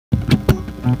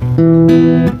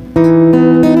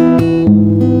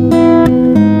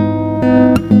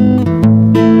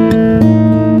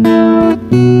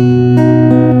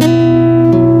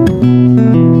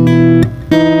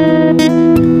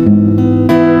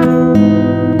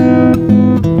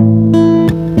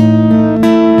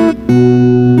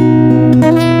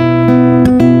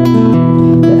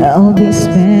I'll be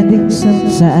spending some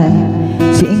time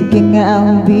thinking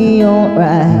I'll be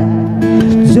alright.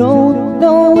 Don't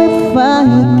know if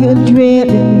I could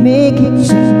really make it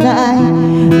tonight.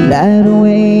 Light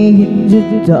away in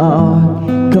the dark,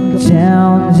 come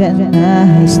down and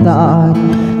I start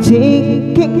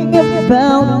thinking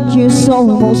about you's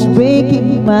almost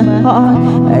breaking my heart.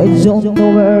 I don't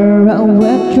know where I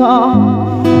went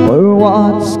wrong or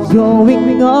what's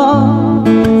going on.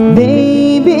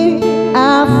 Baby,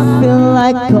 I feel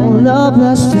like I'm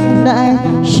loveless tonight.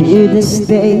 Should I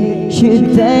stay?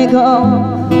 Should I go?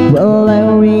 Well, I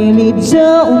really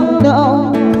don't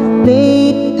know.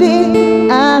 Lately,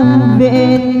 I've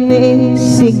been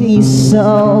missing you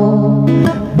so.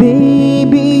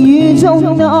 Baby, you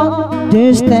don't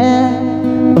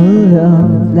understand. Oh,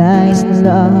 love lies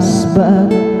lost, but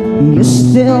you're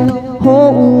still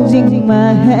holding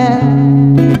my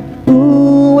hand.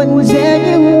 Ooh, and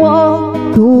then you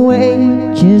walk away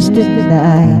just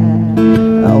tonight.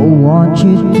 I want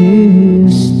you to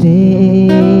stay.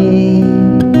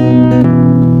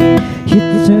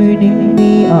 You're turning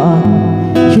me on,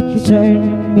 you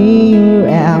turn me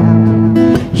around.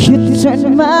 You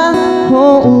turn my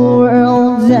whole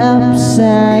world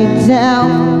upside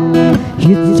down.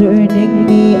 You're turning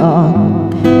me on,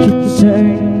 you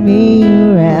turn me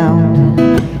around.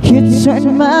 You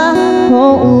turn my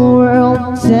whole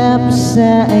world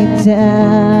upside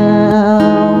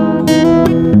down.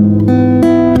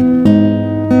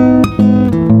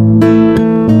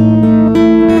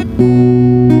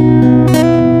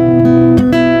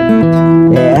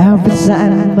 Every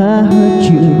time I hurt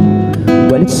you,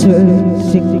 well, it's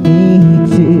hurting me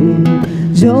too.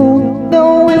 Don't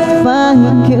know if I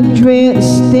can really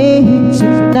stay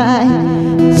tonight.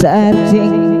 Tired of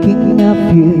thinking of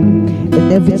you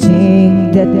and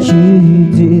everything that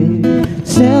you do.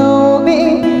 Tell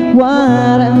me,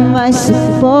 what am I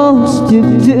supposed to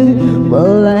do?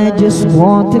 Well, I just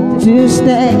wanted to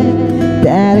stay,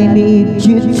 that I need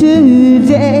you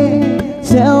today.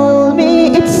 Tell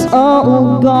me it's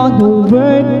all gonna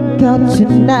work out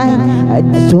tonight. I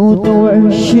don't know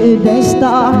where should I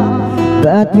start,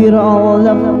 but with all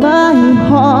of my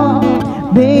heart,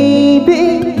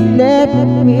 baby, let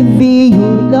me be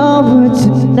your lover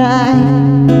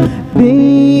tonight.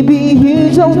 Baby, you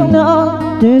don't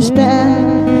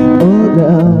understand. Oh,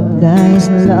 love lies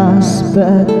lost,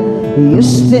 but you're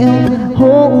still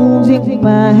holding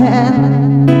my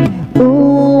hand.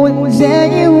 Oh, and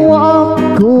then you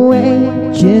walk away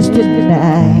just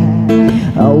tonight.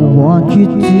 I want you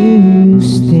to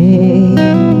stay.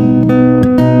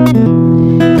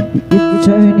 You're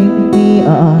turning me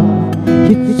on,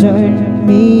 you turn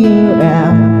me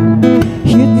around.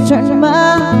 You turn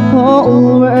my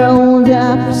whole world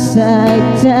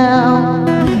upside down.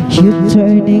 You're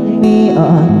turning me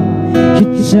on,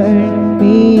 you turn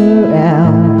me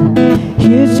around.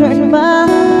 You turn my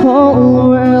whole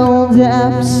world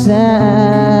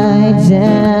upside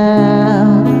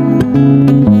down.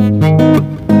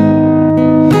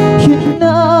 You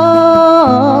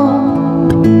know,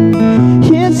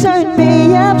 you turn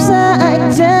me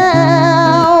upside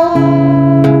down.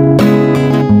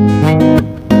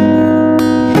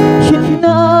 You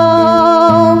know,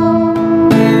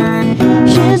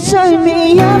 you turn me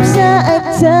upside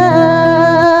down.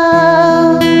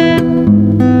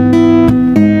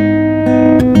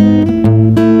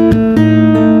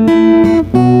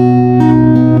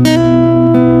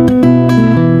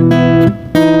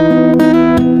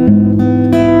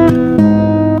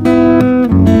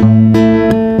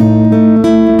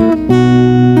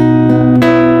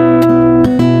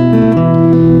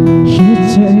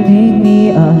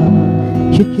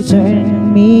 You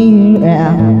turn me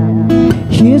around.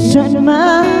 You turn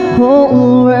my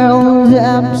whole world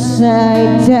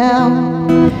upside down.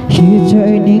 You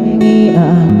turning me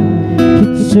on,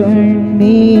 you turn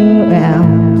me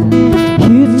around.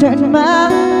 You turn my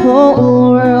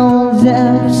whole world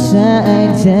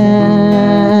upside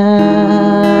down.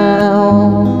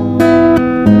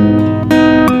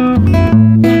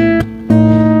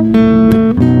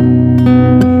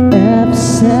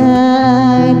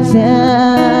 Upside down.